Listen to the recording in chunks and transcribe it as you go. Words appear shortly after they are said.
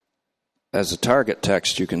As a target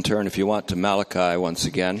text, you can turn, if you want, to Malachi once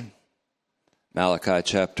again. Malachi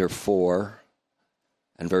chapter 4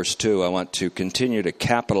 and verse 2. I want to continue to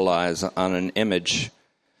capitalize on an image,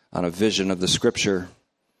 on a vision of the Scripture.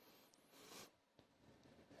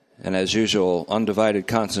 And as usual, undivided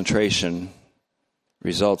concentration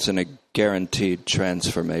results in a guaranteed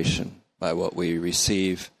transformation by what we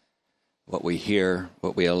receive, what we hear,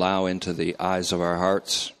 what we allow into the eyes of our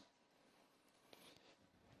hearts.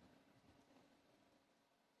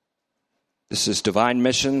 This is Divine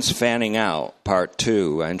Missions Fanning Out, Part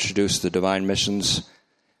 2. I introduced the Divine Missions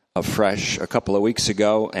afresh a couple of weeks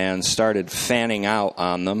ago and started fanning out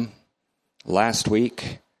on them last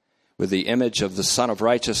week with the image of the Son of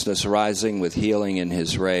Righteousness rising with healing in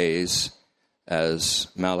his rays as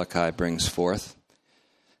Malachi brings forth.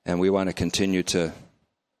 And we want to continue to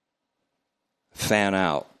fan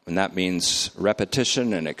out. And that means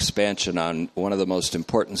repetition and expansion on one of the most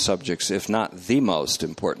important subjects, if not the most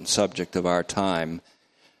important subject of our time,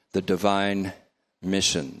 the divine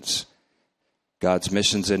missions. God's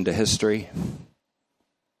missions into history,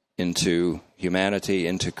 into humanity,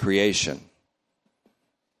 into creation.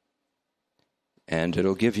 And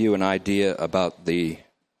it'll give you an idea about the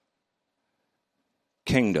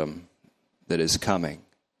kingdom that is coming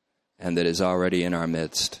and that is already in our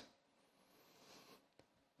midst.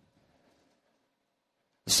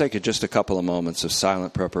 Let's take just a couple of moments of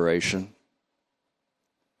silent preparation.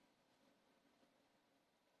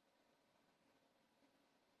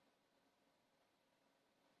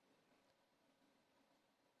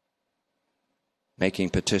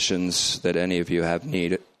 Making petitions that any of you have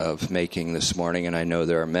need of making this morning, and I know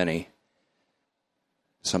there are many.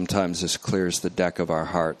 Sometimes this clears the deck of our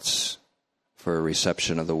hearts for a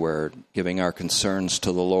reception of the Word, giving our concerns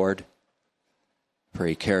to the Lord, for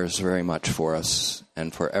He cares very much for us,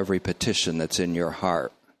 and for every petition that's in your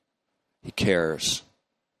heart, He cares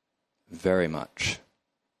very much.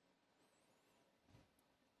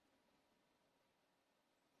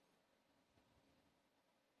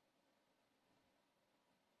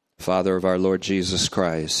 Father of our Lord Jesus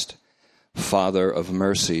Christ, Father of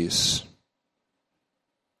mercies,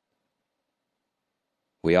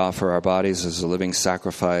 we offer our bodies as a living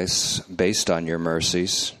sacrifice based on your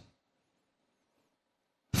mercies.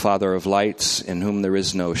 Father of lights, in whom there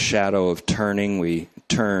is no shadow of turning, we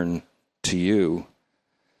turn to you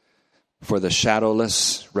for the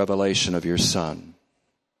shadowless revelation of your Son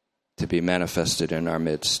to be manifested in our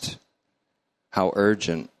midst. How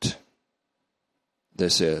urgent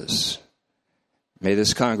this is. May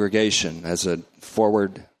this congregation, as a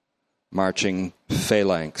forward marching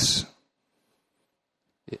phalanx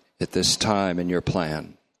at this time in your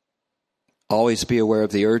plan, always be aware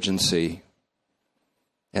of the urgency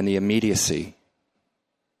and the immediacy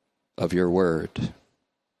of your word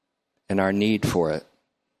and our need for it.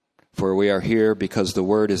 For we are here because the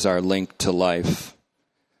word is our link to life,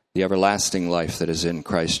 the everlasting life that is in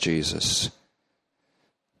Christ Jesus.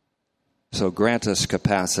 So grant us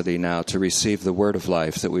capacity now to receive the word of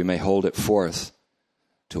life, that we may hold it forth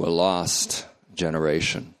to a lost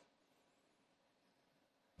generation.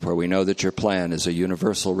 For we know that your plan is a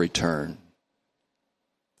universal return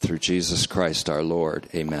through Jesus Christ our Lord.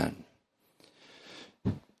 Amen.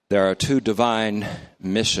 There are two divine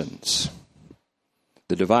missions.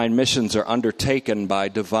 The divine missions are undertaken by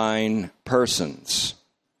divine persons.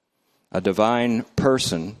 A divine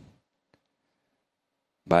person,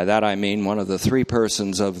 by that I mean one of the three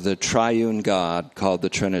persons of the triune God called the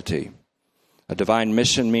Trinity. A divine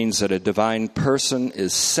mission means that a divine person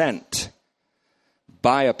is sent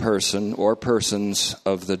by a person or persons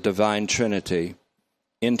of the divine Trinity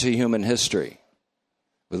into human history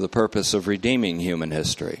with the purpose of redeeming human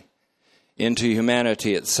history, into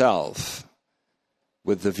humanity itself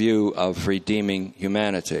with the view of redeeming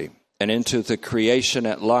humanity, and into the creation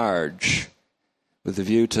at large with the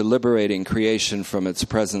view to liberating creation from its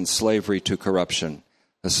present slavery to corruption,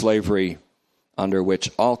 a slavery under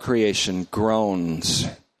which all creation groans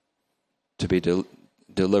to be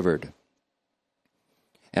delivered.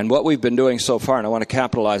 And what we've been doing so far, and I want to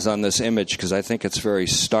capitalize on this image because I think it's very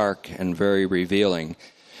stark and very revealing.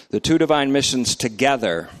 The two divine missions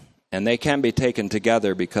together, and they can be taken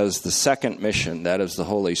together because the second mission, that is the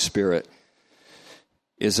Holy Spirit,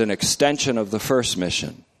 is an extension of the first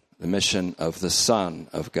mission, the mission of the Son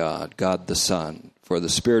of God, God the Son. For the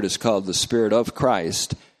Spirit is called the Spirit of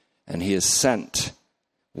Christ, and he is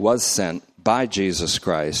was sent by Jesus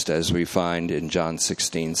Christ, as we find in John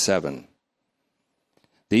 16:7.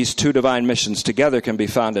 These two divine missions together can be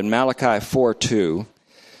found in Malachi 4:2.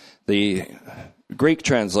 The Greek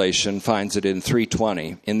translation finds it in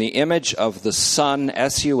 3:20. In the image of the Son,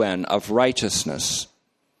 S-U-N, of righteousness,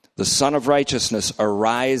 the Son of righteousness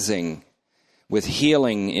arising with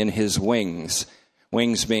healing in his wings,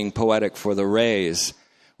 wings being poetic for the rays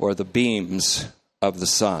or the beams of the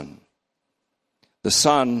sun. The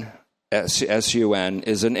Son, S-U-N,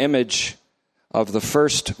 is an image of the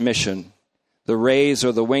first mission. The rays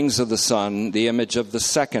or the wings of the sun, the image of the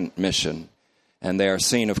second mission. And they are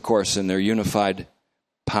seen, of course, in their unified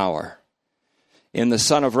power. In the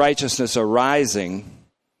Son of righteousness arising,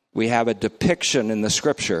 we have a depiction in the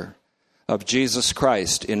Scripture of Jesus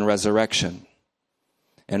Christ in resurrection.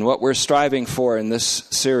 And what we're striving for in this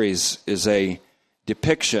series is a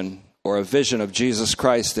depiction or a vision of Jesus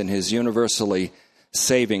Christ in his universally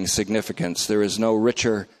saving significance. There is no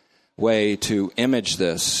richer way to image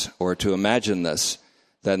this or to imagine this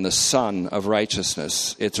than the Son of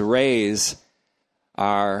righteousness. Its rays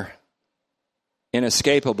are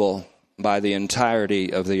inescapable by the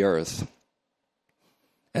entirety of the earth.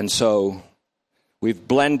 And so we've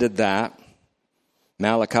blended that,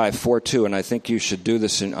 Malachi 4:2, and I think you should do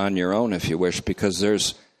this on your own if you wish, because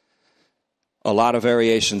there's a lot of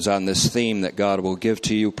variations on this theme that God will give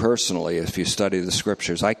to you personally if you study the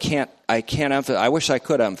Scriptures. I wish I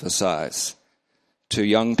could emphasize to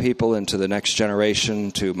young people and to the next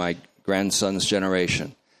generation, to my grandson's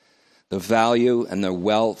generation, the value and the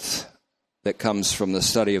wealth that comes from the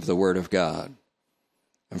study of the Word of God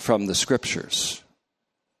and from the Scriptures.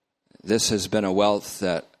 This has been a wealth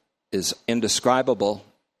that is indescribable,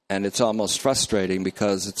 and it's almost frustrating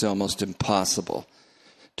because it's almost impossible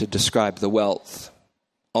to describe the wealth.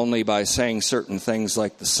 Only by saying certain things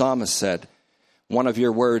like the psalmist said, one of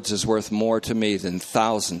your words is worth more to me than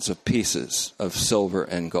thousands of pieces of silver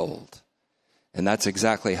and gold. And that's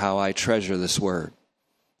exactly how I treasure this word.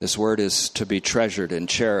 This word is to be treasured and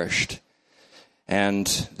cherished. And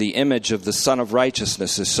the image of the Son of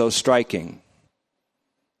righteousness is so striking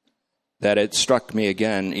that it struck me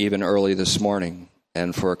again even early this morning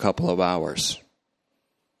and for a couple of hours.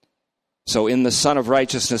 So in the Son of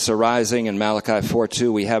righteousness arising in Malachi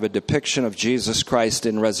 4:2, we have a depiction of Jesus Christ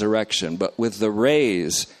in resurrection. But with the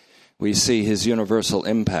rays, we see his universal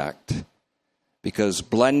impact. Because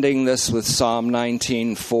blending this with Psalm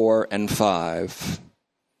 19:4 and 5,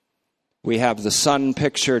 we have the Son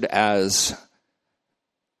pictured as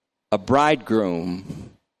a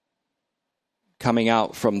bridegroom coming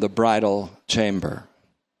out from the bridal chamber,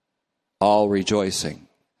 all rejoicing.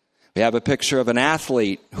 We have a picture of an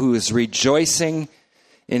athlete who is rejoicing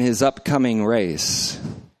in his upcoming race.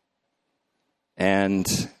 And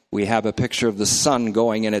we have a picture of the sun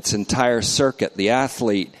going in its entire circuit, the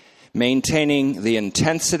athlete maintaining the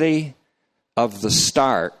intensity of the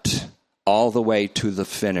start all the way to the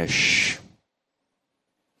finish.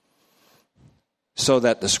 So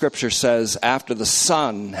that the Scripture says, after the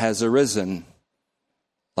sun has arisen,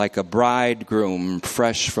 like a bridegroom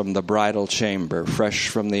fresh from the bridal chamber, fresh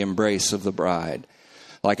from the embrace of the bride.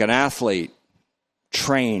 Like an athlete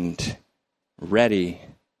trained, ready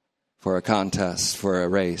for a contest, for a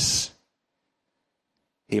race.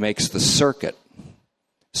 He makes the circuit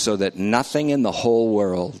so that nothing in the whole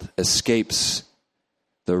world escapes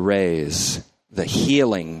the rays, the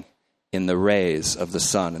healing in the rays of the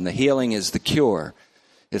sun. And the healing is the cure.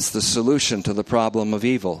 It's the solution to the problem of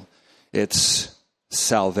evil. It's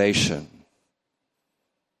salvation.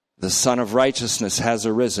 The Son of righteousness has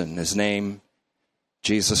arisen, his name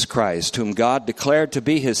Jesus Christ, whom God declared to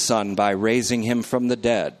be his Son by raising him from the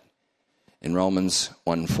dead in Romans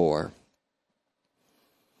 1:4.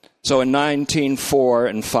 So in 19:4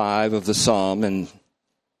 and 5 of the Psalm and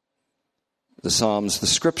the Psalms, the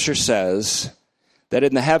Scripture says that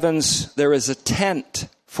in the heavens there is a tent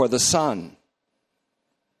for the sun.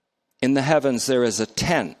 In the heavens there is a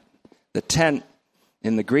tent. The tent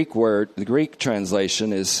in the Greek word, the Greek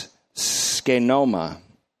translation is skenoma.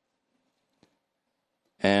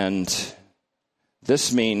 And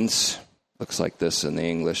this means, looks like this in the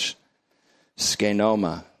English,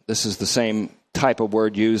 skenoma. This is the same type of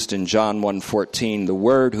word used in John 1:14. The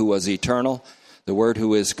Word who was eternal, the Word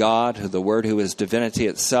who is God, the Word who is divinity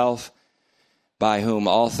itself, by whom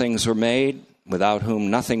all things were made, without whom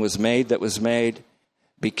nothing was made that was made,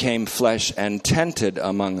 became flesh and tented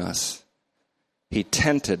among us. He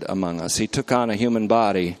tented among us. He took on a human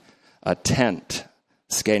body, a tent,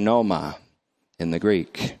 skenoma in the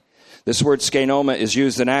Greek. This word skenoma is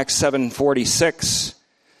used in Acts 7:46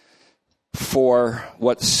 for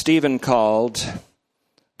what Stephen called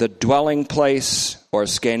the dwelling place, or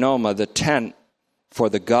skenoma, the tent for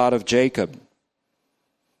the God of Jacob.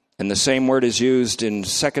 And the same word is used in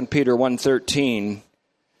 2 Peter 1:13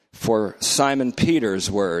 for Simon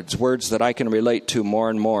Peter's words that I can relate to more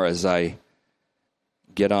and more as I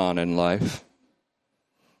get on in life.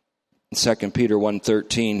 In 2 Peter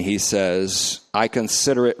 1:13, he says, I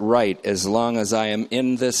consider it right as long as I am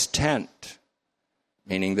in this tent,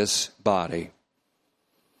 meaning this body,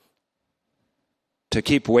 to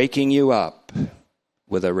keep waking you up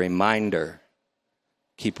with a reminder.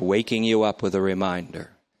 Keep waking you up with a reminder.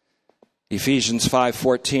 Ephesians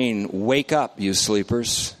 5:14, wake up, you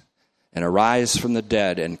sleepers, and arise from the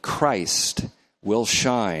dead, and Christ will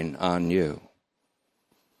shine on you.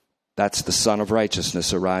 That's the Son of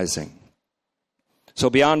Righteousness arising. So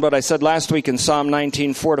beyond what I said last week in Psalm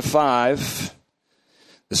 19, 4-5,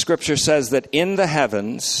 the Scripture says that in the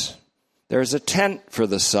heavens there is a tent for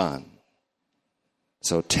the sun.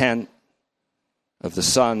 So tent of the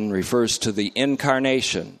sun refers to the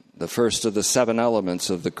incarnation, the first of the 7 elements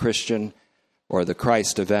of the Christian or the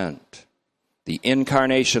Christ event. The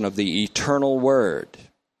incarnation of the eternal Word.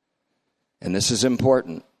 And this is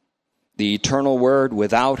important. The eternal Word,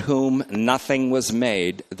 without whom nothing was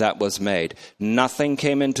made that was made. Nothing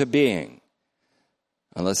came into being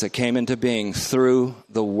unless it came into being through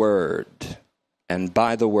the Word and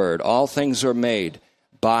by the Word. All things are made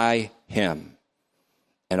by Him,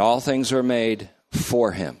 and all things are made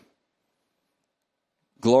for Him.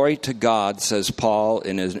 Glory to God, says Paul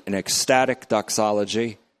in an ecstatic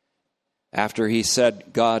doxology, after he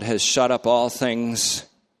said, God has shut up all things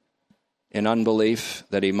in unbelief,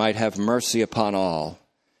 that He might have mercy upon all.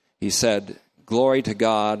 He said, glory to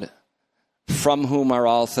God, from whom are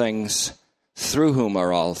all things, through whom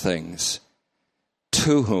are all things,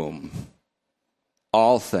 to whom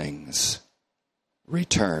all things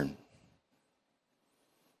return.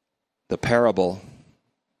 The parable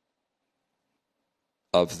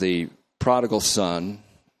of the prodigal son,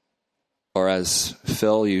 or as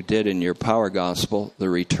Phil, you did in your Power Gospel, the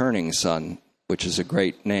returning son, which is a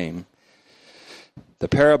great name. The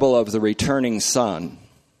parable of the returning son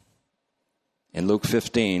in Luke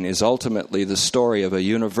 15 is ultimately the story of a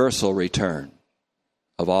universal return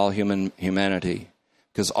of all humanity,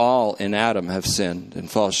 because all in Adam have sinned and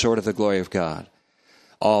fall short of the glory of God.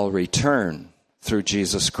 All return through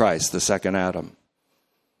Jesus Christ, the second Adam.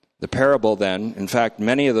 The parable then, in fact,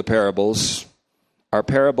 many of the parables are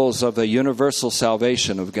parables of a universal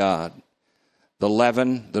salvation of God. The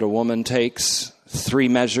leaven that a woman takes, 3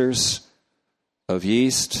 measures of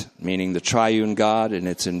yeast, meaning the triune God and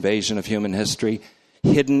its invasion of human history,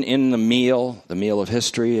 hidden in the meal of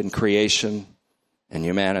history and creation and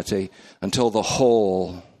humanity, until the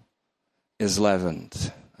whole is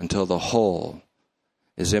leavened, until the whole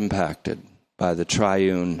is impacted by the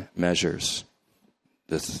triune measures,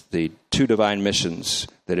 the 2 divine missions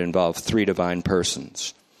that involve 3 divine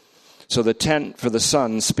persons. So the tent for the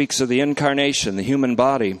Son speaks of the incarnation, the human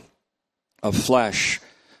body of flesh,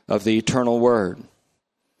 of the eternal Word,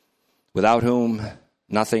 without whom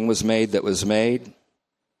nothing was made that was made,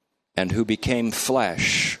 and who became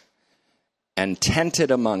flesh and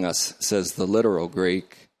tented among us, says the literal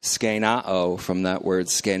Greek, skenao, from that word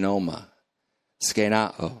skenoma,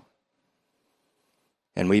 skenao.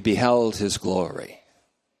 And we beheld His glory,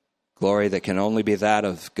 glory that can only be that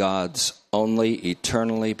of God's only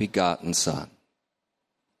eternally begotten Son,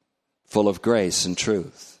 full of grace and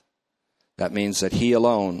truth. That means that He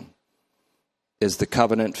alone is the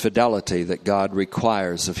covenant fidelity that God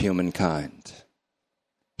requires of humankind.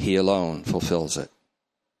 He alone fulfills it.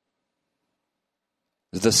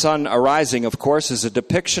 The Son arising, of course, is a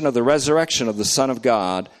depiction of the resurrection of the Son of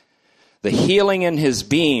God. The healing in His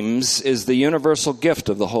beams is the universal gift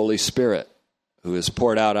of the Holy Spirit, who is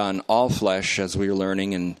poured out on all flesh, as we are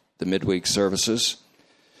learning in the midweek services,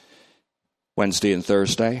 Wednesday and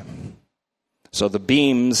Thursday. So the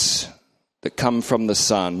beams that come from the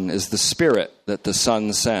Son is the Spirit that the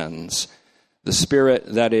Son sends. The Spirit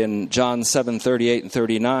that in John 7:38 and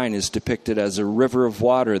 39 is depicted as a river of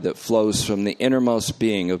water that flows from the innermost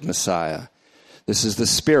being of Messiah. This is the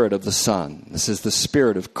Spirit of the Son. This is the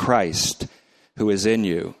Spirit of Christ who is in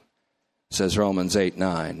you, says Romans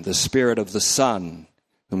 8:9. The Spirit of the Son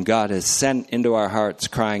whom God has sent into our hearts,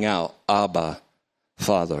 crying out, Abba,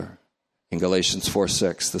 Father, in Galatians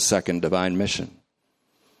 4:6, the second divine mission.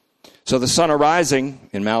 So the Son arising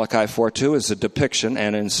in Malachi 4:2 is a depiction,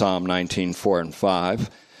 and in Psalm 19:4 and 5,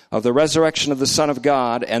 of the resurrection of the Son of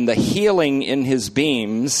God, and the healing in His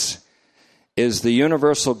beams is the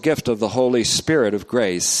universal gift of the Holy Spirit of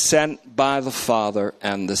grace, sent by the Father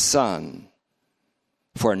and the Son.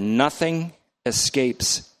 For nothing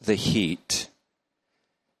escapes the heat.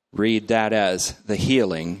 Read that as the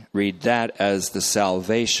healing. Read that as the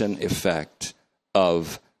salvation effect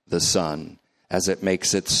of the Son. as it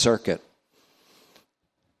makes its circuit.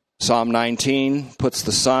 Psalm 19 puts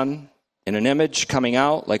the sun in an image coming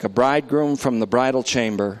out like a bridegroom from the bridal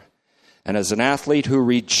chamber, and as an athlete who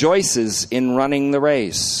rejoices in running the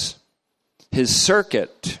race. His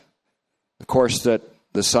circuit, the course that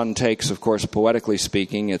the sun takes, of course, poetically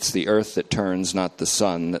speaking, it's the earth that turns, not the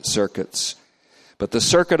sun that circuits. But the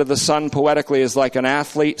circuit of the sun poetically is like an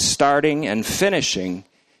athlete starting and finishing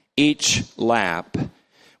each lap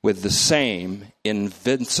with the same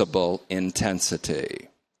invincible intensity.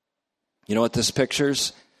 You know what this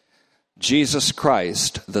pictures? Jesus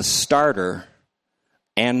Christ, the starter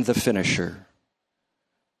and the finisher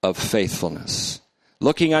of faithfulness.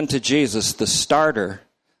 Looking unto Jesus, the starter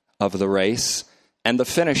of the race and the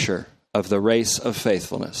finisher of the race of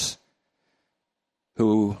faithfulness,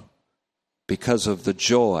 who, because of the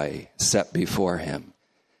joy set before him.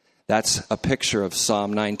 That's a picture of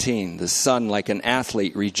Psalm 19, the sun like an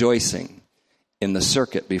athlete rejoicing in the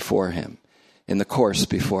circuit before him, in the course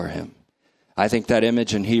before him. I think that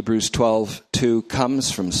image in Hebrews 12:2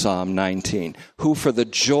 comes from Psalm 19, who for the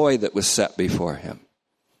joy that was set before him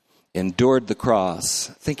endured the cross,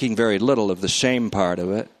 thinking very little of the shame part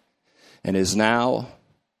of it, and is now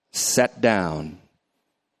set down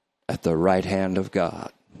at the right hand of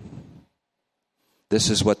God. This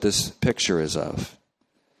is what this picture is of.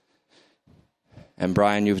 And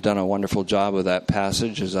Brian, you've done a wonderful job of that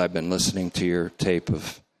passage as I've been listening to your tape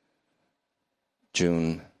of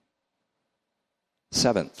June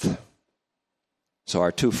 7th. So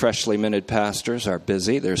our two freshly minted pastors are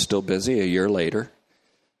busy. They're still busy a year later.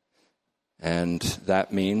 And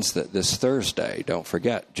that means that this Thursday, don't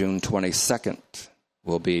forget, June 22nd,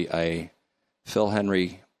 will be a Phil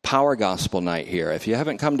Henry Power Gospel Night here. If you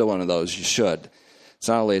haven't come to one of those, you should. It's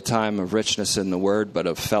not only a time of richness in the Word, but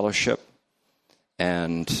of fellowship.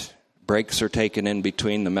 And breaks are taken in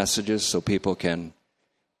between the messages so people can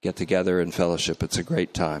get together and fellowship. It's a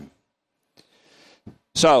great time.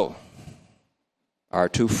 So, our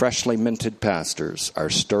two freshly minted pastors are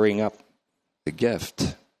stirring up the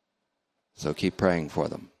gift. So keep praying for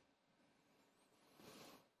them.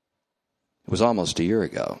 It was almost a year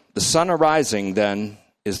ago. The sun arising, then,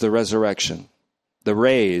 is the resurrection. The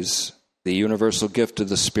rays, the universal gift of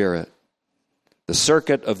the Spirit. The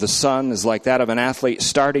circuit of the sun is like that of an athlete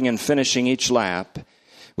starting and finishing each lap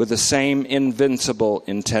with the same invincible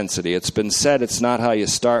intensity. It's been said it's not how you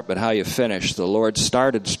start, but how you finish. The Lord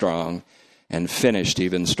started strong and finished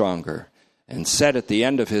even stronger. And said at the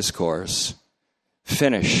end of his course,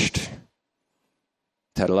 finished.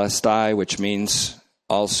 Tetelestai, which means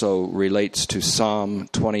also relates to Psalm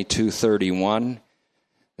 22:31,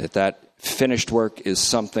 that finished work is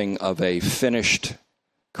something of a finished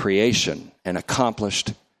creation, an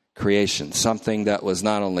accomplished creation, something that was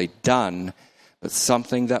not only done, but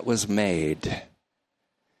something that was made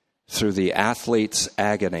through the athlete's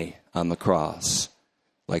agony on the cross.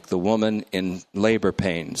 Like the woman in labor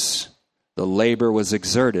pains, the labor was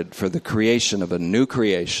exerted for the creation of a new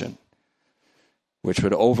creation, which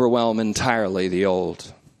would overwhelm entirely the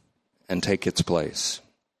old and take its place.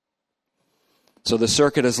 So the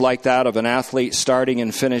circuit is like that of an athlete starting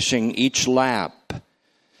and finishing each lap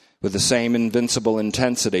with the same invincible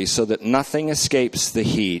intensity, so that nothing escapes the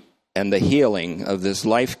heat and the healing of this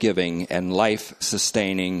life-giving and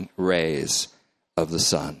life-sustaining rays of the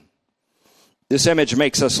sun. This image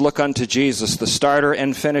makes us look unto Jesus, the starter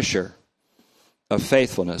and finisher of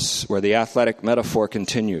faithfulness, where the athletic metaphor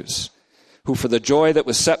continues, who for the joy that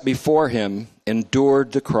was set before him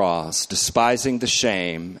endured the cross, despising the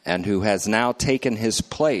shame, and who has now taken his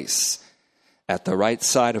place at the right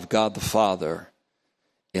side of God the Father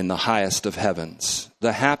in the highest of heavens.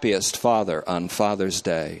 The happiest father on Father's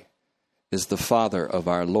Day is the Father of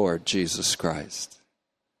our Lord Jesus Christ,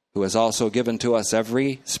 who has also given to us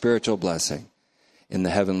every spiritual blessing in the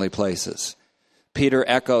heavenly places. Peter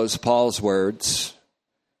echoes Paul's words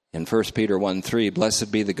in 1 Peter 1:3, blessed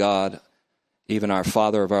be the God, even our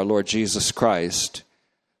Father of our Lord Jesus Christ,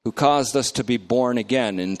 who caused us to be born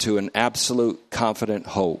again into an absolute confident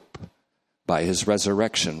hope by his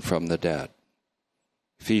resurrection from the dead.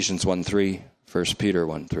 Ephesians 1:3, 1 Peter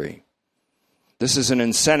 1:3. This is an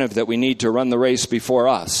incentive that we need to run the race before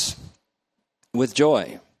us with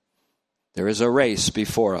joy. There is a race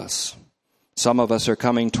before us. Some of us are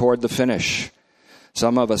coming toward the finish.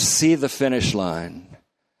 Some of us see the finish line.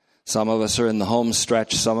 Some of us are in the home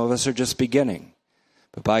stretch. Some of us are just beginning.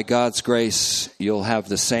 But by God's grace, you'll have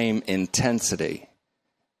the same intensity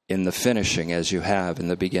in the finishing as you have in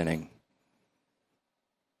the beginning.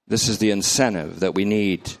 This is the incentive that we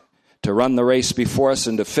need to run the race before us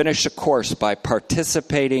and to finish a course by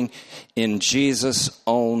participating in Jesus'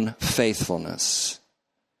 own faithfulness,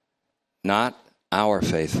 not our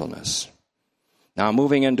faithfulness. Now,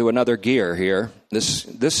 moving into another gear here, this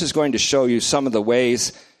is going to show you some of the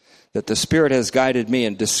ways that the Spirit has guided me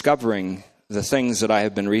in discovering the things that I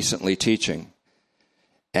have been recently teaching.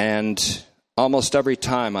 And almost every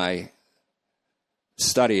time I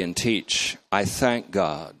study and teach, I thank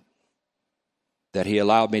God that He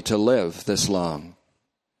allowed me to live this long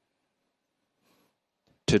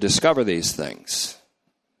to discover these things.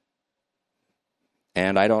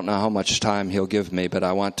 And I don't know how much time He'll give me, but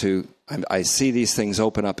I see these things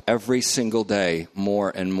open up every single day, more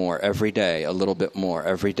and more, every day, a little bit more,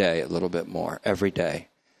 every day, a little bit more, every day.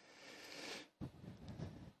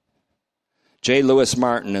 J. Lewis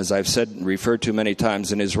Martin, as I've referred to many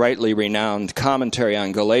times in his rightly renowned commentary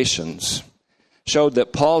on Galatians, showed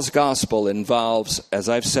that Paul's gospel involves, as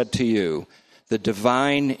I've said to you, the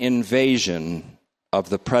divine invasion of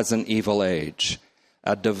the present evil age.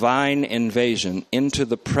 A divine invasion into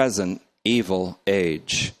the present evil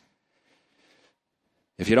age.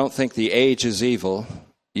 If you don't think the age is evil,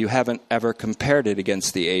 you haven't ever compared it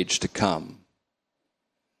against the age to come.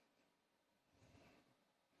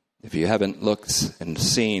 If you haven't looked and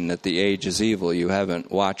seen that the age is evil, you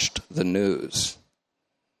haven't watched the news.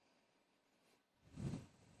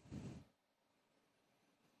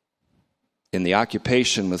 In the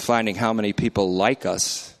occupation with finding how many people like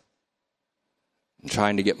us and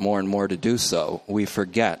trying to get more and more to do so, we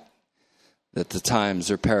forget that the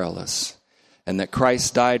times are perilous and that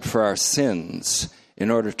Christ died for our sins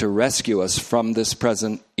in order to rescue us from this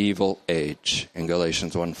present evil age in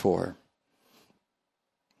Galatians 1:4.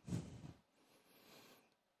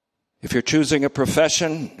 If you're choosing a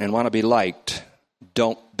profession and want to be liked,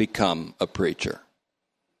 don't become a preacher.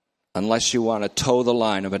 Unless you want to toe the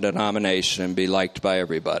line of a denomination and be liked by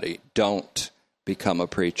everybody, don't become a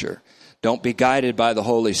preacher. Don't be guided by the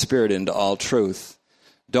Holy Spirit into all truth.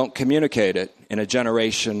 Don't communicate it in a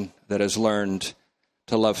generation that has learned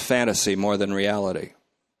to love fantasy more than reality,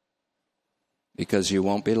 because you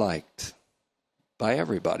won't be liked by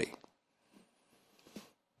everybody.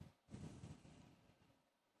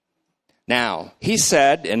 Now, he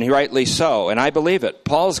said, and rightly so, and I believe it,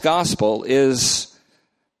 Paul's gospel is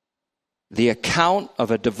the account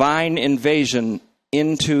of a divine invasion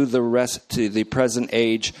into the present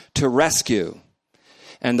age to rescue.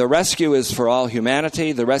 And the rescue is for all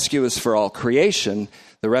humanity, the rescue is for all creation,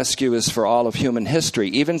 the rescue is for all of human history,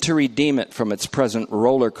 even to redeem it from its present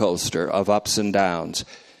roller coaster of ups and downs.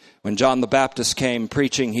 When John the Baptist came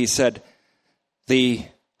preaching, he said, the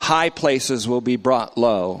high places will be brought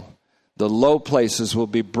low, the low places will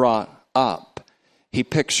be brought up. He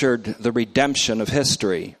pictured the redemption of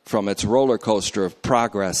history from its roller coaster of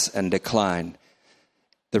progress and decline,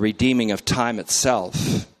 the redeeming of time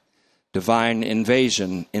itself, divine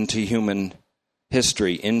invasion into human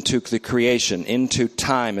history, into the creation, into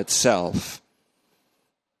time itself.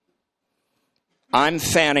 I'm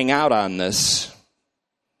fanning out on this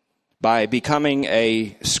by becoming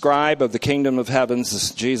a scribe of the kingdom of heavens.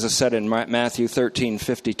 As Jesus said in Matthew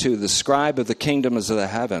 13:52, the scribe of the kingdom of the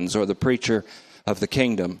heavens, or the preacher of the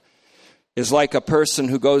kingdom, is like a person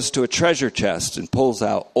who goes to a treasure chest and pulls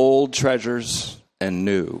out old treasures and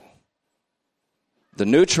new. The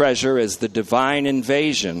new treasure is the divine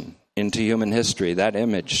invasion into human history, that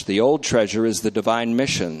image. The old treasure is the divine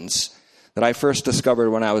missions that I first discovered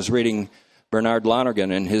when I was reading Bernard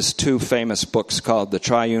Lonergan in his two famous books called The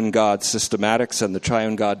Triune God Systematics and The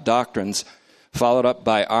Triune God Doctrines, followed up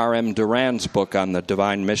by R.M. Duran's book on the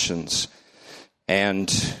divine missions.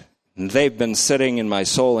 And they've been sitting in my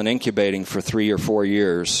soul and incubating for 3 or 4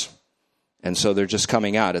 years. And so they're just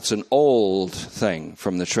coming out. It's an old thing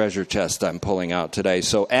from the treasure chest I'm pulling out today.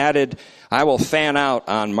 So I will fan out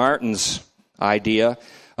on Martin's idea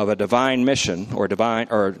of a divine mission or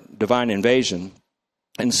divine invasion,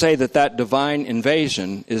 and say that divine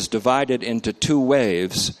invasion is divided into 2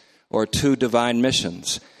 waves or 2 divine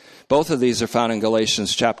missions. Both of these are found in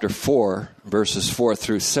Galatians chapter 4, verses 4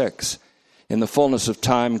 through 6. In the fullness of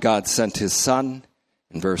time, God sent His Son,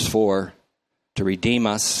 in verse 4, to redeem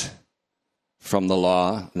us from the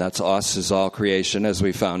law. And that's us as all creation, as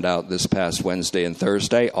we found out this past Wednesday and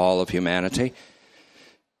Thursday, all of humanity.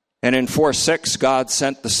 And in 4:6, God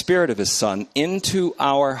sent the Spirit of His Son into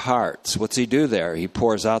our hearts. What's He do there? He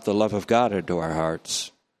pours out the love of God into our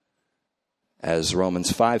hearts, as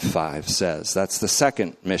Romans 5:5 says. That's the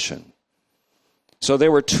second mission. So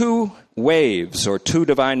there were 2 waves or 2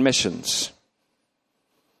 divine missions.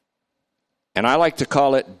 And I like to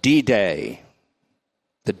call it D-Day.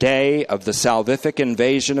 the day of the salvific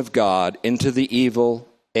invasion of God into the evil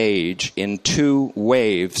age in two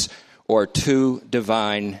waves or two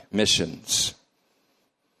divine missions.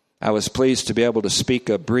 I was pleased to be able to speak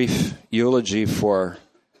a brief eulogy for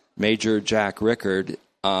Major Jack Rickard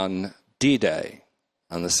on D-Day,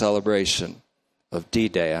 on the celebration of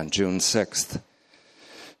D-Day on June 6th.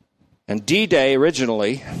 And D-Day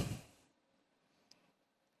originally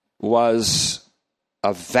was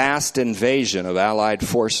a vast invasion of Allied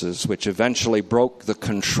forces which eventually broke the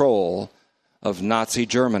control of Nazi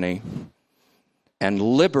Germany and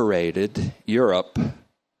liberated Europe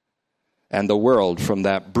and the world from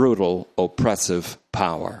that brutal, oppressive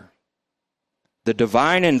power. The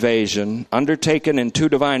divine invasion, undertaken in two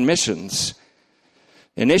divine missions,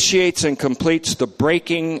 initiates and completes the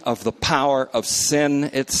breaking of the power of sin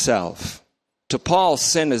itself. To Paul,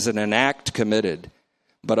 sin isn't an act committed,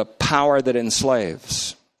 but a power that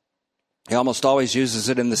enslaves. He almost always uses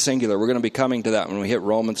it in the singular. We're going to be coming to that when we hit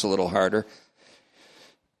Romans a little harder.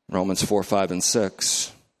 Romans 4, 5, and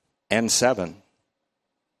 6, and 7.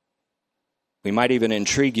 We might even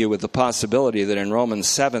intrigue you with the possibility that in Romans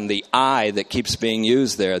 7, the I that keeps being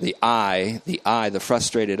used there, the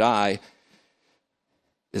frustrated I,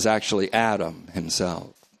 is actually Adam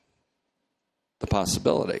himself. The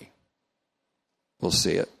possibility. We'll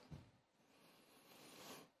see it.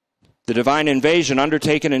 The divine invasion,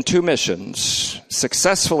 undertaken in two missions,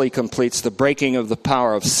 successfully completes the breaking of the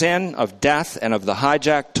power of sin, of death, and of the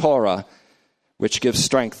hijacked Torah, which gives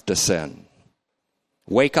strength to sin.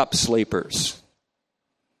 Wake up, sleepers,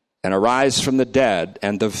 and arise from the dead,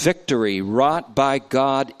 and the victory wrought by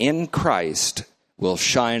God in Christ will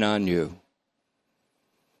shine on you.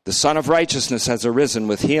 The Son of Righteousness has arisen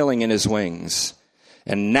with healing in his wings,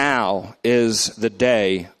 and now is the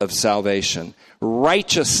day of salvation.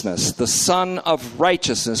 Righteousness, the Son of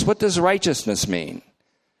Righteousness. What does righteousness mean?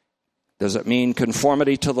 Does it mean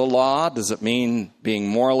conformity to the law? Does it mean being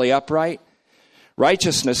morally upright?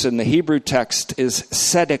 Righteousness in the Hebrew text is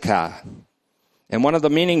tzedakah. And one of the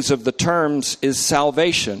meanings of the terms is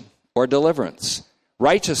salvation or deliverance.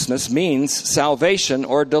 Righteousness means salvation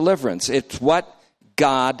or deliverance. It's what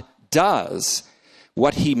God does,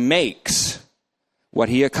 what he makes, what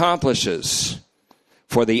he accomplishes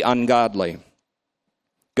for the ungodly.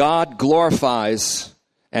 God glorifies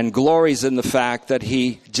and glories in the fact that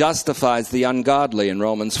he justifies the ungodly in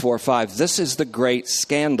Romans 4:5. This is the great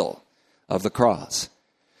scandal of the cross.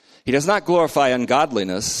 He does not glorify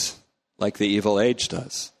ungodliness like the evil age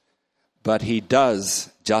does, but he does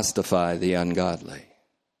justify the ungodly.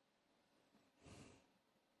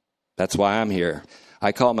 That's why I'm here.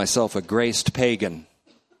 I call myself a graced pagan.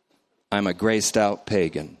 I'm a graced out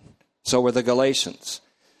pagan. So were the Galatians.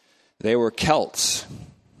 They were Celts.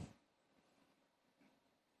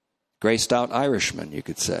 Graced out Irishmen, you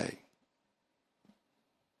could say.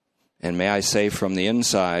 And may I say from the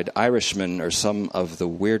inside, Irishmen are some of the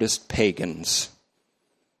weirdest pagans,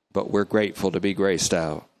 but we're grateful to be graced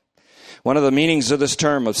out. One of the meanings of this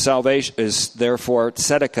term of salvation is, therefore,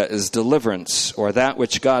 tzedakah is deliverance, or that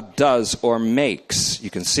which God does or makes. You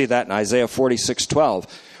can see that in Isaiah 46:12,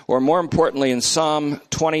 or more importantly in Psalm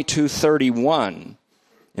 22:31,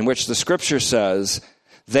 in which the scripture says,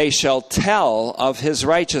 "They shall tell of his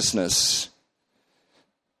righteousness."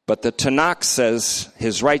 But the Tanakh says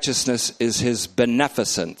his righteousness is his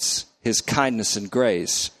beneficence, his kindness and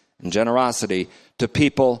grace and generosity to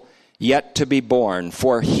people yet to be born,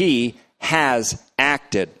 for he has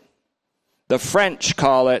acted. The French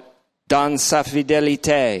call it dans sa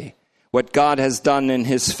fidélité, what God has done in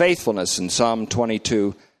his faithfulness in Psalm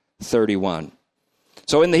 22:31.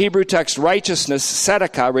 So in the Hebrew text, righteousness,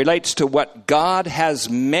 tzedakah, relates to what God has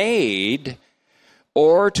made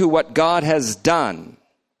or to what God has done.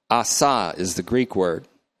 Asa is the Greek word,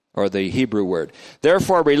 or the Hebrew word.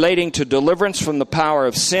 Therefore, relating to deliverance from the power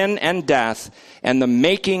of sin and death and the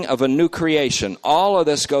making of a new creation. All of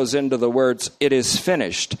this goes into the words, "It is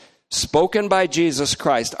finished," spoken by Jesus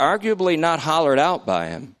Christ, arguably not hollered out by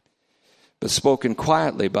him, but spoken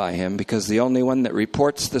quietly by him, because the only one that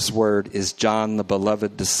reports this word is John, the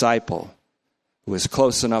beloved disciple, who was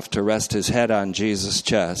close enough to rest his head on Jesus'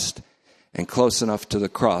 chest and close enough to the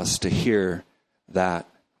cross to hear that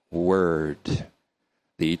word.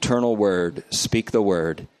 The eternal word, speak the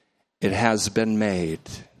word. It has been made.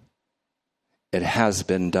 It has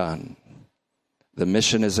been done. The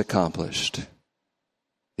mission is accomplished.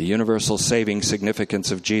 The universal saving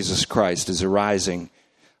significance of Jesus Christ is arising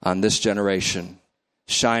on this generation,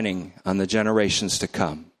 shining on the generations to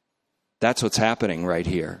come. That's what's happening right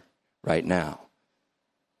here, right now.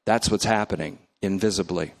 That's what's happening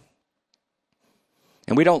invisibly.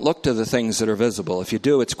 And we don't look to the things that are visible. If you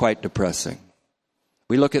do, it's quite depressing.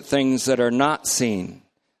 We look at things that are not seen,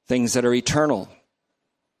 things that are eternal,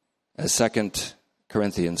 as 2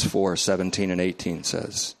 Corinthians 4:17 and 18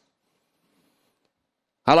 says.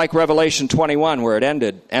 I like Revelation 21 where it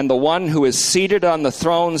ended. And the one who is seated on the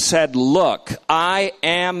throne said, "Look, I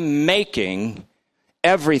am making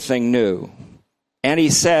everything new." And he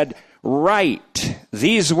said, "Write,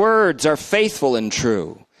 these words are faithful and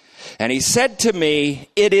true." And he said to me,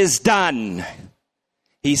 "It is done."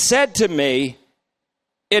 He said to me,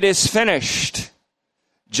 "It is finished."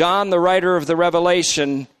 John, the writer of the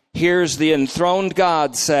Revelation, hears the enthroned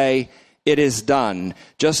God say, "It is done."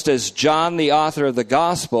 Just as John, the author of the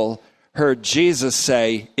gospel, heard Jesus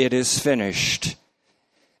say, "It is finished."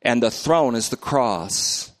 And the throne is the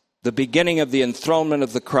cross. The beginning of the enthronement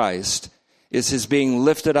of the Christ is his being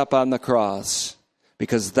lifted up on the cross,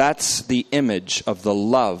 because that's the image of the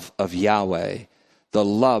love of Yahweh, the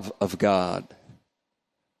love of God,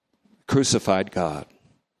 crucified God.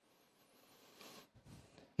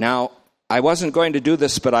 Now, I wasn't going to do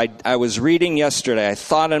this, but I was reading yesterday. I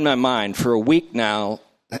thought in my mind for a week now,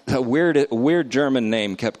 a weird German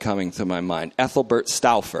name kept coming to my mind, Ethelbert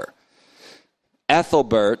Stauffer.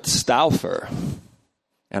 Ethelbert Stauffer.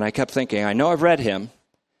 And I kept thinking, I know I've read him,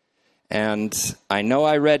 and I know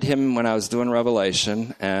I read him when I was doing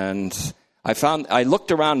Revelation, and I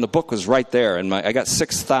looked around, and the book was right there, and I got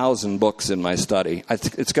 6,000 books in my study.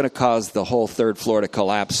 It's going to cause the whole third floor to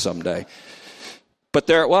collapse someday. But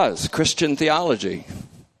there it was, Christian Theology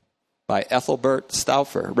by Ethelbert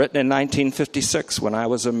Stauffer, written in 1956 when I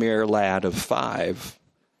was a mere lad of 5.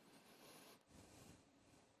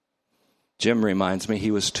 Jim reminds me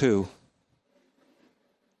he was 2.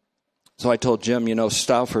 So I told Jim,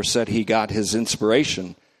 Stauffer said he got his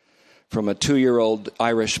inspiration from a 2-year-old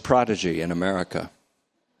Irish prodigy in America.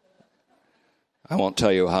 I won't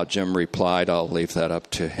tell you how Jim replied. I'll leave that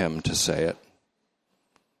up to him to say it.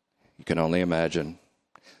 You can only imagine.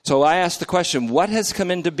 So I asked the question, what has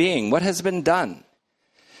come into being? What has been done?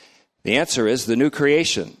 The answer is the new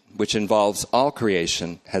creation, which involves all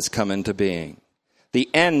creation, has come into being. The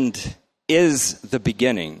end is the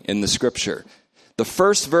beginning in the Scripture. The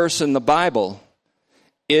first verse in the Bible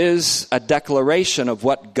is a declaration of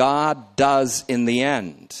what God does in the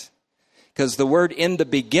end. Because the word in the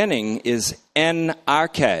beginning is en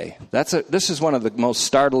arche. This is one of the most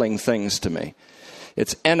startling things to me.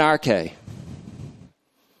 It's en arche.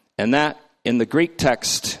 And that, in the Greek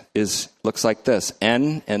text, looks like this.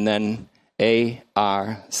 En and then A-R-C-H-E.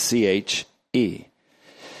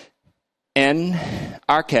 En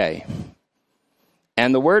arche.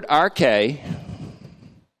 And the word arche,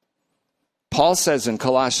 Paul says in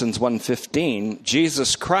Colossians 1:15,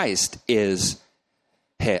 Jesus Christ is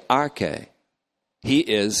he arche. He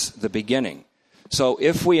is the beginning. So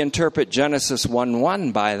if we interpret Genesis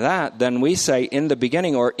 1:1 by that, then we say in the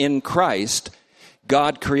beginning, or in Christ,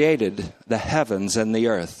 God created the heavens and the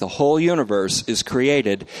earth. The whole universe is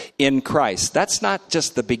created in Christ. That's not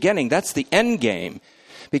just the beginning, that's the end game.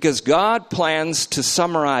 Because God plans to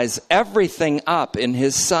summarize everything up in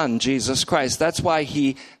his Son, Jesus Christ. That's why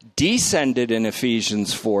he descended in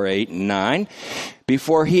Ephesians 4:8 and 9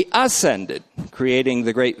 before he ascended, creating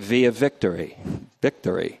the great via victory.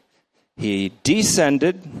 He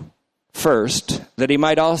descended first, that he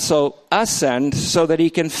might also ascend so that he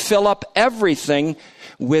can fill up everything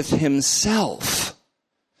with himself.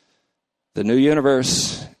 The new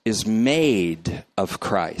universe is made of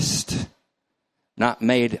Christ. Not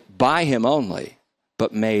made by him only,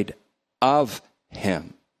 but made of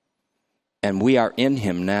him. And we are in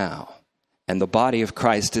him now. And the body of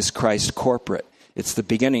Christ is Christ corporate. It's the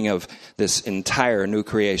beginning of this entire new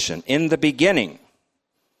creation. In the beginning,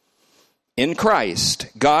 in Christ,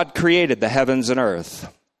 God created the heavens and earth.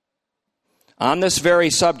 On this very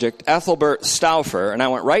subject, Ethelbert Stauffer, and I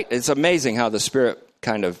went right, it's amazing how the Spirit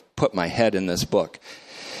kind of put my head in this book.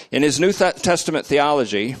 In his New Testament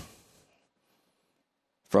theology,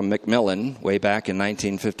 from Macmillan, way back in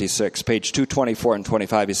 1956, page 224 and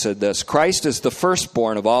 25, he said this: Christ is the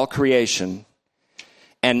firstborn of all creation,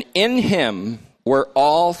 and in him were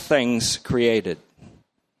all things created.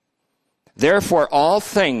 Therefore, all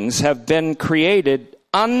things have been created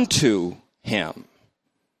unto him.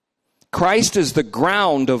 Christ is the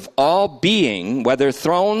ground of all being, whether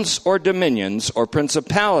thrones or dominions or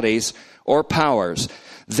principalities or powers.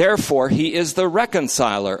 Therefore, he is the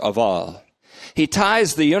reconciler of all. He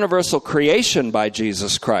ties the universal creation by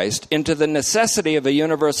Jesus Christ into the necessity of a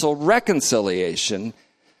universal reconciliation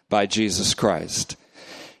by Jesus Christ.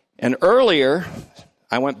 And earlier,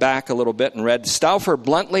 I went back a little bit and read, Stauffer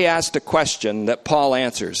bluntly asked a question that Paul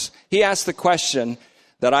answers. He asked the question,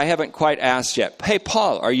 that I haven't quite asked yet. Hey,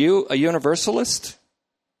 Paul, are you a universalist?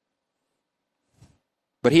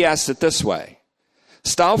 But he asked it this way.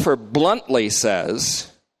 Stauffer bluntly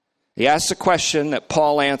says, he asks a question that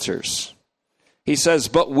Paul answers. He says,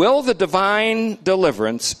 but will the divine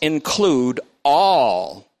deliverance include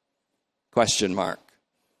all? Question mark.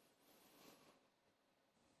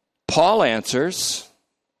 Paul answers,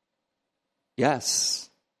 yes.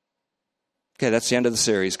 Okay, that's the end of the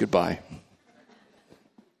series. Goodbye.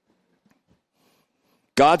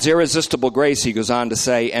 God's irresistible grace, he goes on to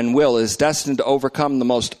say, and will is destined to overcome the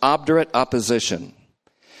most obdurate opposition.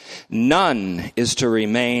 None is to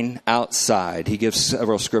remain outside. He gives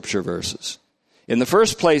several scripture verses. In the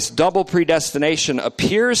first place, double predestination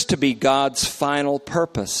appears to be God's final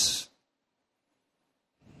purpose.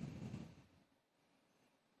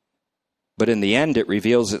 But in the end, it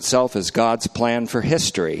reveals itself as God's plan for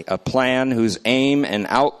history, a plan whose aim and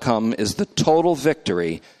outcome is the total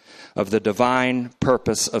victory of the divine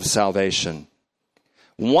purpose of salvation.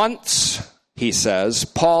 Once, he says,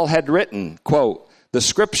 Paul had written, quote, the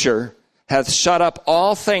scripture hath shut up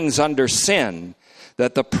all things under sin,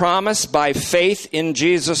 that the promise by faith in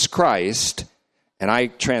Jesus Christ, and I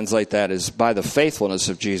translate that as by the faithfulness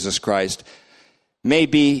of Jesus Christ, may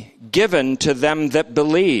be given to them that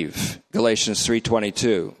believe, Galatians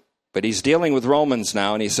 3:22. But he's dealing with Romans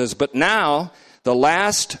now, and he says, but now the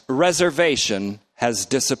last reservation has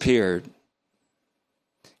disappeared.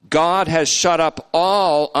 God has shut up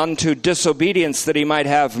all unto disobedience, that he might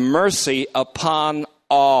have mercy upon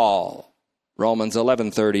all. Romans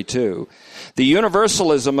 11:32. The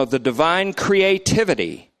universalism of the divine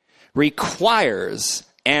creativity requires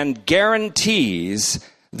and guarantees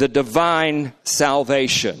the divine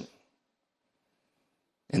salvation.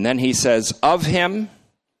 And then he says, of him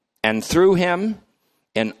and through him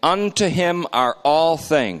and unto him are all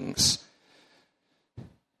things.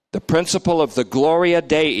 The principle of the Gloria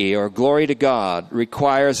Dei, or glory to God,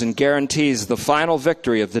 requires and guarantees the final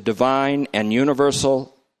victory of the divine and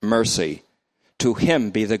universal mercy. To him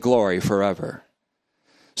be the glory forever.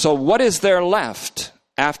 So what is there left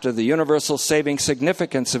after the universal saving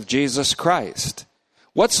significance of Jesus Christ?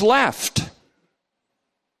 What's left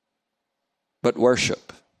but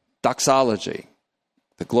worship, doxology,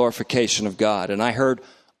 the glorification of God? And I heard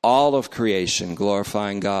all of creation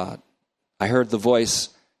glorifying God. I heard the voice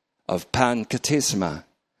of Pancatisma,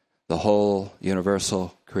 the whole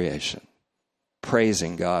universal creation,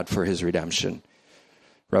 praising God for his redemption.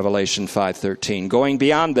 Revelation 5:13. Going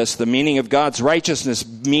beyond this, the meaning of God's righteousness,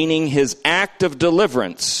 meaning his act of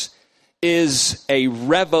deliverance, is a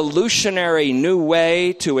revolutionary new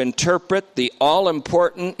way to interpret the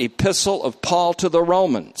all-important epistle of Paul to the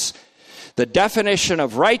Romans. The definition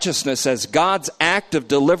of righteousness as God's act of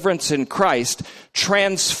deliverance in Christ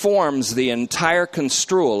transforms the entire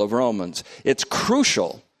construal of Romans. It's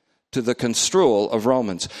crucial to the construal of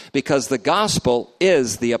Romans because the gospel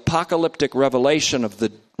is the apocalyptic revelation of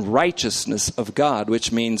the righteousness of God,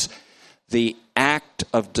 which means the act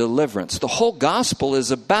of deliverance. The whole gospel is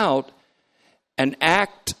about an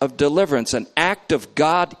act of deliverance, an act of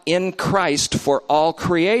God in Christ for all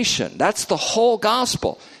creation. That's the whole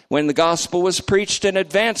gospel. When the gospel was preached in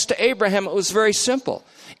advance to Abraham, it was very simple.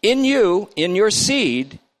 In you, in your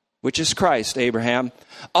seed, which is Christ, Abraham,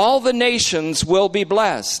 all the nations will be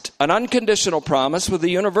blessed. An unconditional promise with a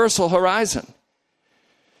universal horizon.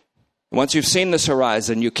 Once you've seen this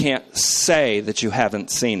horizon, you can't say that you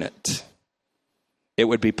haven't seen it. It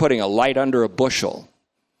would be putting a light under a bushel.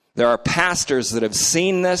 There are pastors that have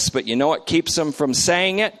seen this, but you know what keeps them from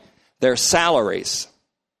saying it? Their salaries.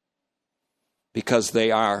 Because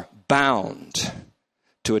they are bound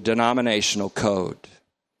to a denominational code.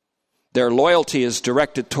 Their loyalty is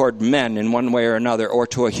directed toward men in one way or another, or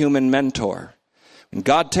to a human mentor. When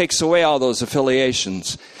God takes away all those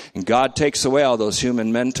affiliations, and God takes away all those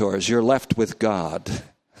human mentors, you're left with God.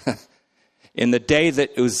 In the day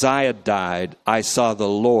that Uzziah died, I saw the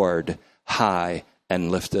Lord high and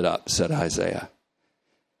lifted up, said Isaiah.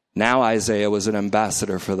 Now Isaiah was an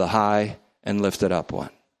ambassador for the high and lifted up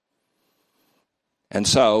one. And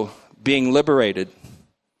so, being liberated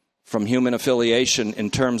from human affiliation in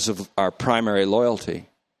terms of our primary loyalty,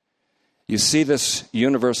 you see this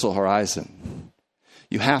universal horizon.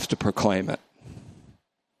 You have to proclaim it.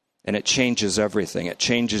 And it changes everything. It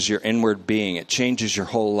changes your inward being. It changes your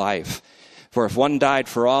whole life. For if one died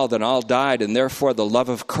for all, then all died, and therefore the love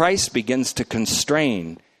of Christ begins to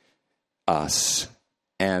constrain us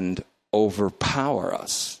and overpower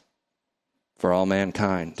us for all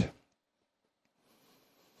mankind.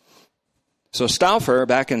 So Stauffer,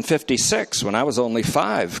 back in 56, when I was only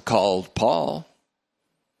 5, called Paul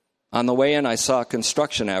On the way in, I saw a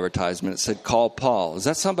construction advertisement. It said, "Call Paul." Is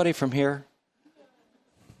that somebody from here?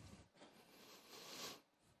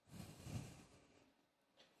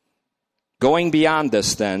 Going beyond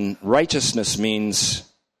this, then, righteousness means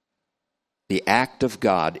the act of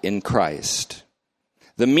God in Christ.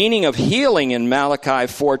 The meaning of healing in Malachi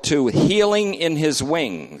 4:2, healing in his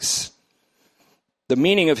wings. The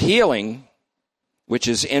meaning of healing, which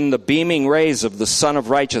is in the beaming rays of the Son of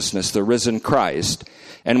Righteousness, the risen Christ,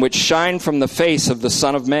 and which shine from the face of the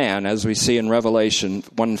Son of Man, as we see in Revelation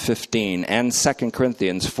 1:15 and 2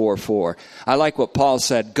 Corinthians 4:4. I like what Paul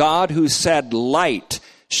said. God, who said, "Light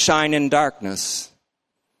shine in darkness,"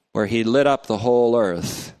 where he lit up the whole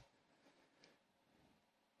earth,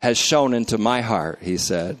 has shone into my heart, he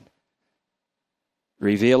said,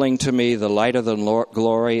 revealing to me the light of the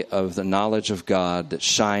glory of the knowledge of God that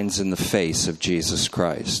shines in the face of Jesus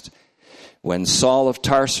Christ. When Saul of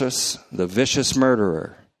Tarsus, the vicious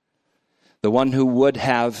murderer, the one who would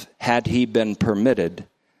have, had he been permitted,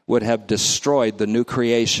 would have destroyed the new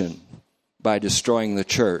creation by destroying the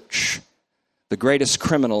church, the greatest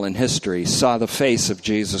criminal in history, saw the face of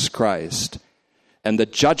Jesus Christ. And the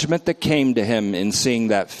judgment that came to him in seeing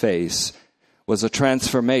that face was a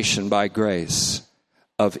transformation by grace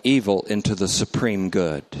of evil into the supreme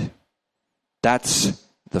good. That's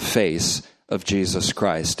the face of Jesus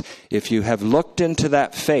Christ. If you have looked into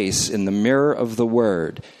that face in the mirror of the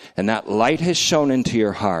Word, and that light has shone into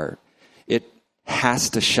your heart, it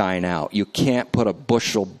has to shine out. You can't put a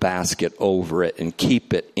bushel basket over it and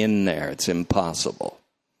keep it in there. It's impossible.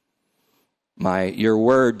 Your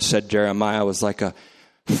word, said Jeremiah, was like a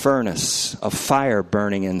furnace, a fire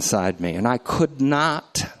burning inside me. And I could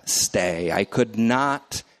not stay. I could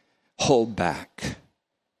not hold back.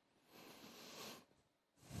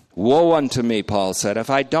 Woe unto me, Paul said,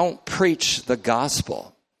 if I don't preach the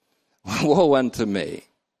gospel. Woe unto me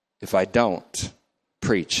if I don't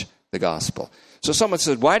preach the gospel. So someone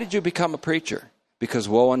said, why did you become a preacher? Because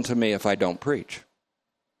woe unto me if I don't preach.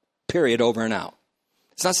 Period, over and out.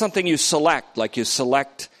 It's not something you select like you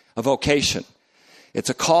select a vocation. It's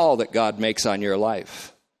a call that God makes on your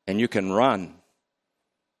life. And you can run.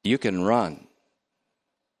 You can run.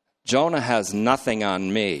 Jonah has nothing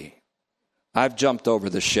on me. I've jumped over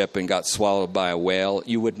the ship and got swallowed by a whale.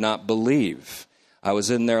 You would not believe. I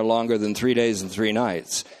was in there longer than 3 days and 3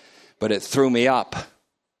 nights. But it threw me up.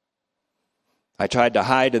 I tried to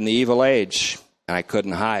hide in the evil age, and I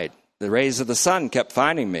couldn't hide. The rays of the sun kept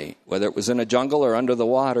finding me, whether it was in a jungle or under the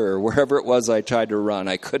water or wherever it was I tried to run.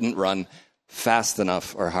 I couldn't run fast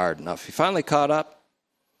enough or hard enough. He finally caught up.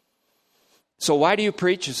 So why do you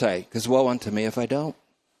preach, you say? Because woe unto me if I don't.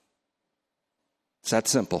 It's that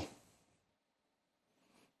simple.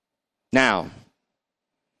 Now,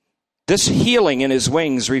 this healing in his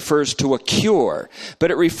wings refers to a cure,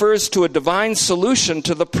 but it refers to a divine solution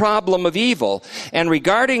to the problem of evil. And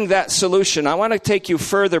regarding that solution, I want to take you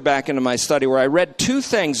further back into my study where I read 2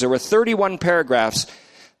 things. There were 31 paragraphs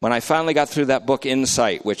when I finally got through that book,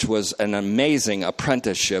 Insight, which was an amazing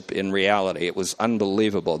apprenticeship in reality. It was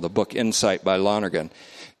unbelievable, the book Insight by Lonergan.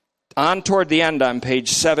 On toward the end, on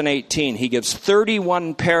page 718, he gives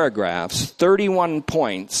 31 paragraphs, 31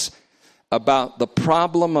 points about the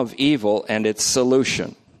problem of evil and its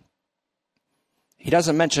solution. He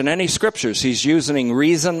doesn't mention any scriptures. He's using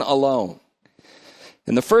reason alone.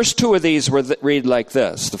 And the first 2 of these read like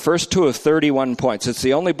this. The first 2 of 31 points. It's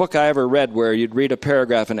the only book I ever read where you'd read a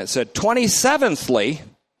paragraph and it said, 27thly,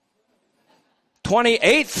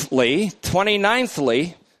 28thly,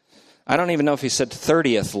 29thly. I don't even know if he said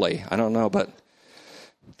 30thly. I don't know, but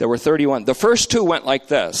there were 31. The first 2 went like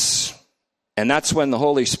this. And that's when the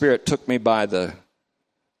Holy Spirit took me by the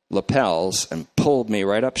lapels and pulled me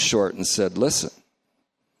right up short and said, listen.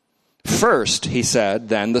 First, he said,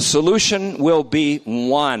 then, the solution will be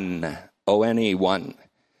one. O-N-E, one.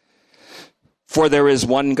 For there is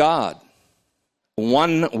one God,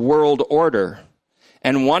 one world order,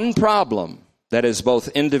 and one problem that is both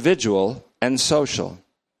individual and social.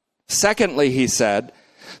 Secondly, he said,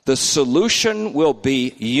 the solution will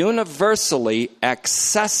be universally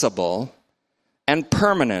accessible and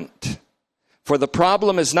permanent. For the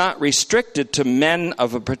problem is not restricted to men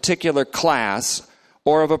of a particular class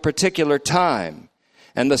or of a particular time.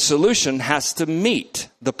 And the solution has to meet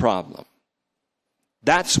the problem.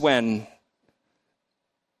 That's when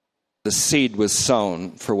the seed was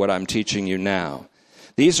sown for what I'm teaching you now.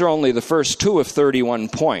 These are only the first 2 of 31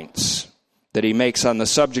 points that he makes on the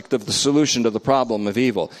subject of the solution to the problem of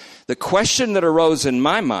evil. The question that arose in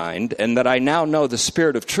my mind, and that I now know the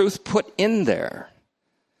Spirit of truth put in there,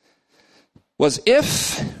 was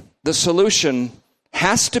if the solution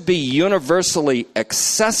has to be universally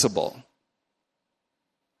accessible,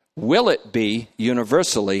 will it be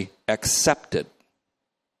universally accepted?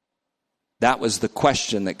 That was the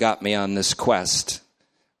question that got me on this quest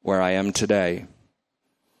where I am today.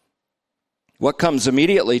 What comes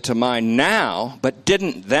immediately to mind now, but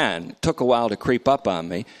didn't then, took a while to creep up on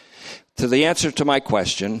me, to the answer to my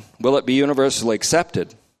question, will it be universally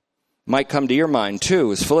accepted, might come to your mind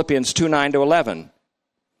too, is Philippians 2:9-11.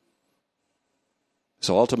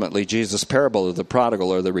 So ultimately, Jesus' parable of the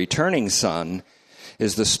prodigal or the returning son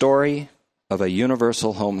is the story of a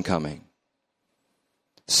universal homecoming.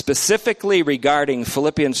 Specifically regarding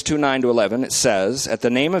Philippians 2:9-11, it says, at the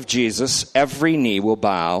name of Jesus, every knee will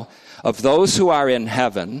bow of those who are in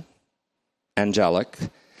heaven, angelic,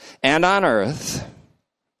 and on earth,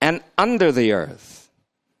 and under the earth.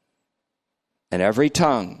 And every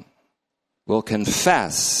tongue will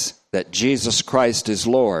confess that Jesus Christ is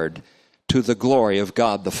Lord to the glory of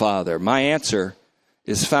God the Father. My answer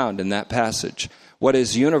is found in that passage. What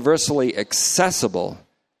is universally accessible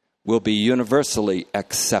will be universally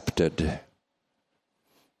accepted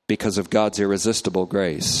because of God's irresistible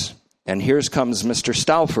grace. And here comes Mr.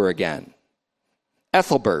 Stauffer again.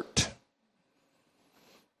 Ethelbert.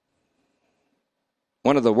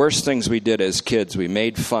 One of the worst things we did as kids, we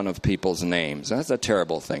made fun of people's names. That's a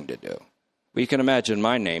terrible thing to do. We can imagine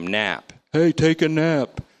my name, Nap. Hey, take a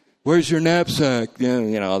nap. Where's your knapsack?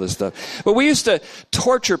 You know, all this stuff. But we used to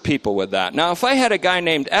torture people with that. Now, if I had a guy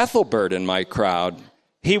named Ethelbert in my crowd,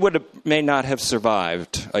 he may not have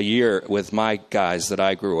survived a year with my guys that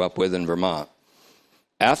I grew up with in Vermont.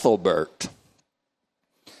 Ethelbert.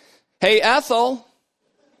 Hey, Ethel.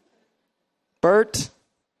 Bert.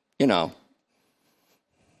 You know.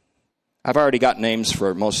 I've already got names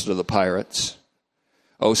for most of the pirates.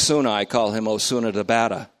 Osuna, I call him Osuna the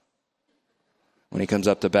Bata when he comes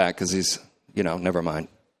up the back because he's, never mind.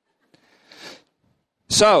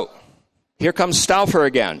 So, here comes Stauffer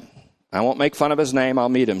again. I won't make fun of his name. I'll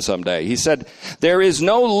meet him someday. He said, there is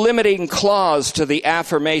no limiting clause to the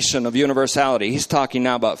affirmation of universality. He's talking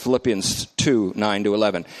now about Philippians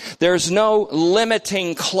 2:9-11. There's no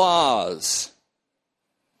limiting clause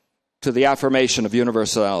to the affirmation of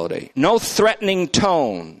universality. No threatening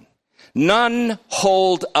tone. None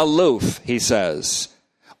hold aloof, he says.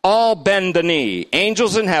 All bend the knee.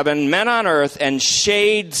 Angels in heaven, men on earth, and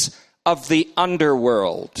shades of the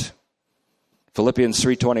underworld. Philippians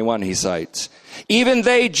 3:21 he cites. Even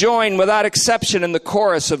they join without exception in the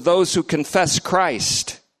chorus of those who confess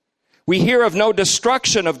Christ. We hear of no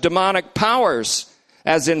destruction of demonic powers,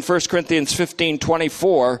 as in 1 Corinthians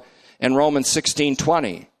 15:24 and Romans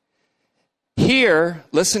 16:20. Here,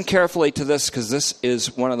 listen carefully to this because this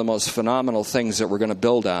is one of the most phenomenal things that we're going to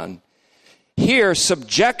build on. Here,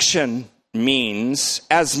 subjection means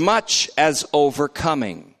as much as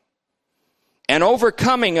overcoming. An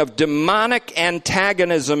overcoming of demonic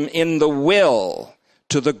antagonism in the will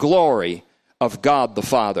to the glory of God the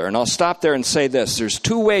Father. And I'll stop there and say this. There's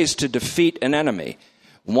two ways to defeat an enemy.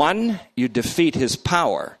 One, you defeat his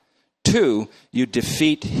power. Two, you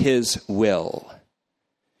defeat his will.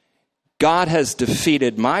 God has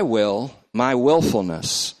defeated my will, my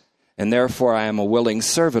willfulness, and therefore I am a willing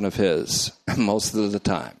servant of his most of the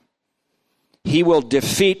time. He will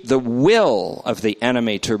defeat the will of the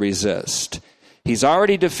enemy to resist. He's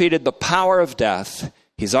already defeated the power of death.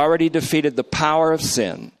 He's already defeated the power of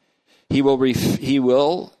sin. He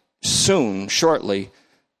will soon, shortly,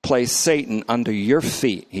 place Satan under your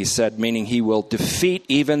feet, he said, meaning he will defeat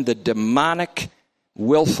even the demonic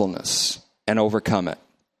willfulness and overcome it.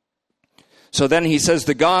 So then he says,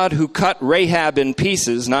 the God who cut Rahab in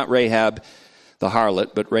pieces, not Rahab the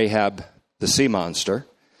harlot, but Rahab the sea monster,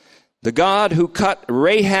 the God who cut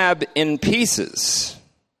Rahab in pieces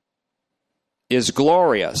is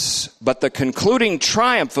glorious, but the concluding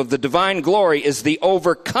triumph of the divine glory is the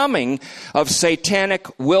overcoming of satanic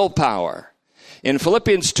willpower. In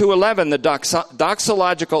Philippians 2:11, the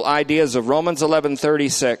doxological ideas of Romans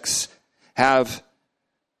 11:36 have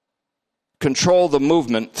controlled the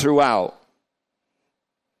movement throughout.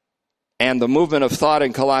 And the movement of thought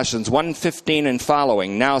in Colossians 1:15 and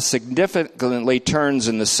following now significantly turns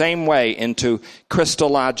in the same way into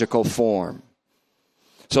Christological form.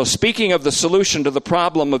 So speaking of the solution to the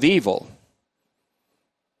problem of evil,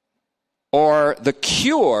 or the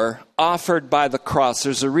cure offered by the cross,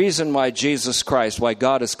 there's a reason why Jesus Christ, why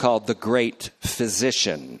God is called the great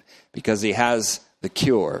physician, because he has the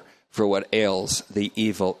cure for what ails the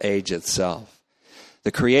evil age itself.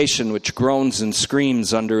 The creation which groans and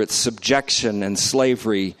screams under its subjection and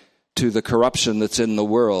slavery to the corruption that's in the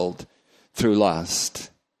world through lust.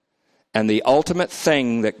 And the ultimate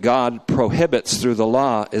thing that God prohibits through the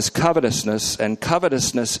law is covetousness, and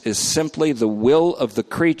covetousness is simply the will of the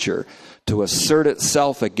creature to assert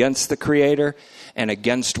itself against the Creator and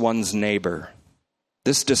against one's neighbor.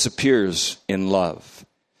 This disappears in love.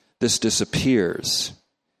 This disappears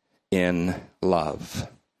in love.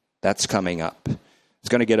 That's coming up. It's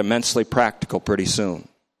going to get immensely practical pretty soon.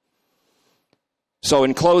 So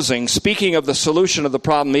in closing, speaking of the solution of the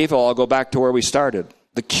problem of evil, I'll go back to where we started.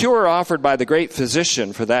 The cure offered by the great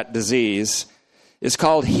physician for that disease is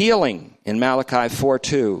called healing in Malachi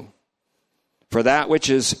 4:2. For that which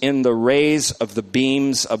is in the rays of the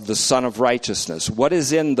beams of the Son of Righteousness. What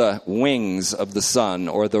is in the wings of the sun,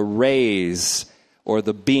 or the rays, or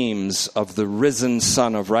the beams of the risen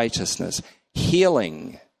Son of Righteousness?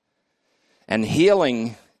 Healing. And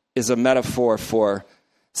healing is a metaphor for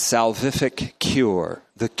salvific cure.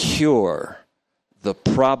 The cure, the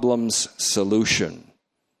problem's solution,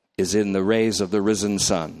 is in the rays of the risen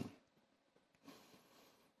sun.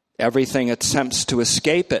 Everything attempts to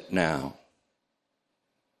escape it now.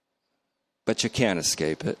 But you can't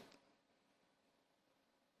escape it.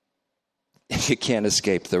 You can't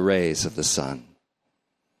escape the rays of the sun.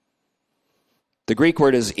 The Greek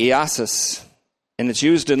word is iasis, and it's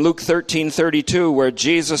used in Luke 13:32, where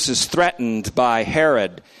Jesus is threatened by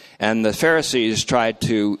Herod, and the Pharisees tried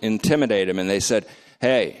to intimidate him, and they said,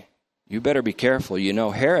 hey, you better be careful. You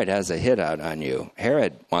know, Herod has a hit out on you.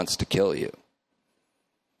 Herod wants to kill you.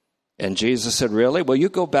 And Jesus said, really? Well, you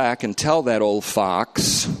go back and tell that old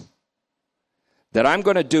fox that I'm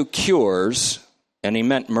going to do cures, and he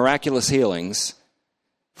meant miraculous healings,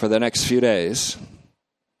 for the next few days.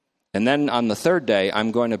 And then on the third day,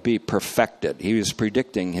 I'm going to be perfected. He was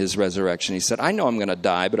predicting his resurrection. He said, I know I'm going to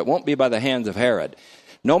die, but it won't be by the hands of Herod.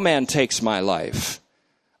 No man takes my life.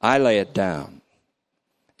 I lay it down.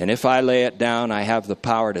 And if I lay it down, I have the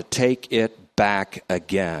power to take it back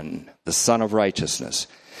again. The Son of Righteousness.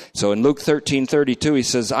 So in Luke 13:32, he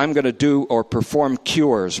says, I'm going to do or perform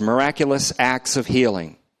cures, miraculous acts of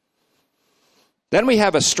healing. Then we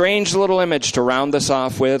have a strange little image to round this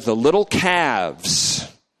off with, the little calves.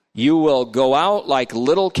 You will go out like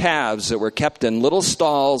little calves that were kept in little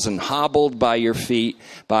stalls and hobbled by your feet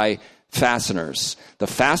by fasteners. The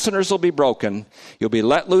fasteners will be broken. You'll be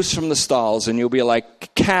let loose from the stalls, and you'll be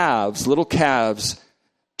like calves, little calves,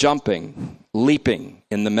 jumping, leaping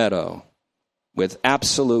in the meadow with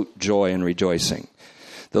absolute joy and rejoicing.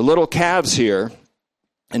 The little calves here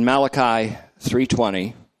in Malachi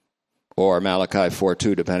 3:20 or Malachi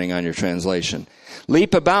 4:2, depending on your translation,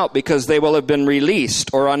 leap about because they will have been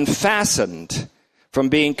released or unfastened from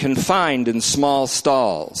being confined in small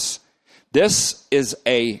stalls. This is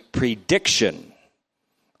a prediction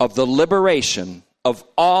of the liberation of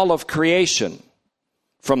all of creation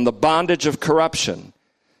from the bondage of corruption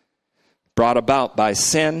brought about by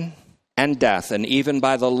sin and death, and even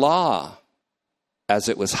by the law, as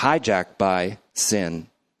it was hijacked by sin,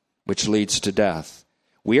 which leads to death.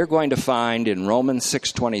 We are going to find in Romans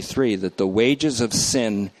 6:23 that the wages of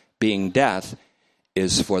sin, being death,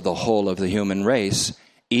 is for the whole of the human race,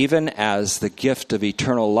 even as the gift of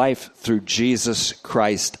eternal life through Jesus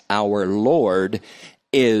Christ our Lord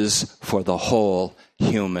is for the whole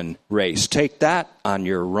human race. Take that on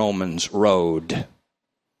your Romans road.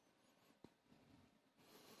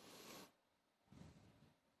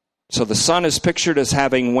 So the sun is pictured as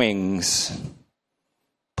having wings,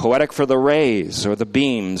 poetic for the rays or the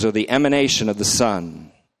beams or the emanation of the sun.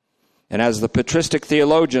 And as the patristic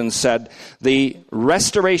theologians said, the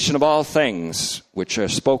restoration of all things, which are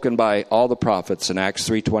spoken by all the prophets in Acts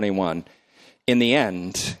 3:21, in the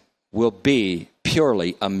end will be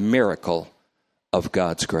purely a miracle of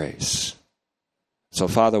God's grace. So,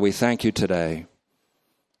 Father, we thank you today.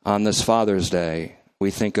 On this Father's Day, we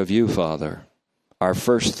think of you, Father. Our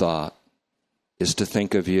first thought is to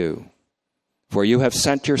think of you. For you have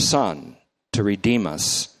sent your Son to redeem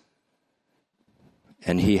us,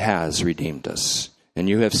 and he has redeemed us. And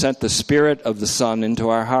you have sent the Spirit of the Son into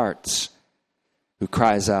our hearts, who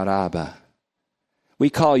cries out, Abba.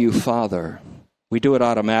 We call you Father. We do it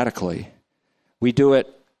automatically. We do it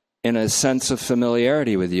in a sense of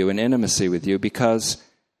familiarity with you and intimacy with you because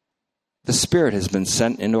the Spirit has been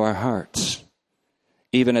sent into our hearts.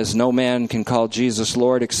 Even as no man can call Jesus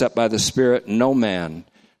Lord except by the Spirit, no man,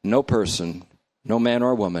 no person, no man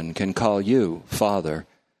or woman can call you Father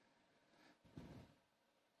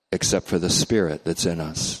except for the Spirit that's in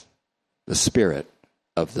us, the Spirit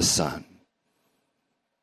of the Son.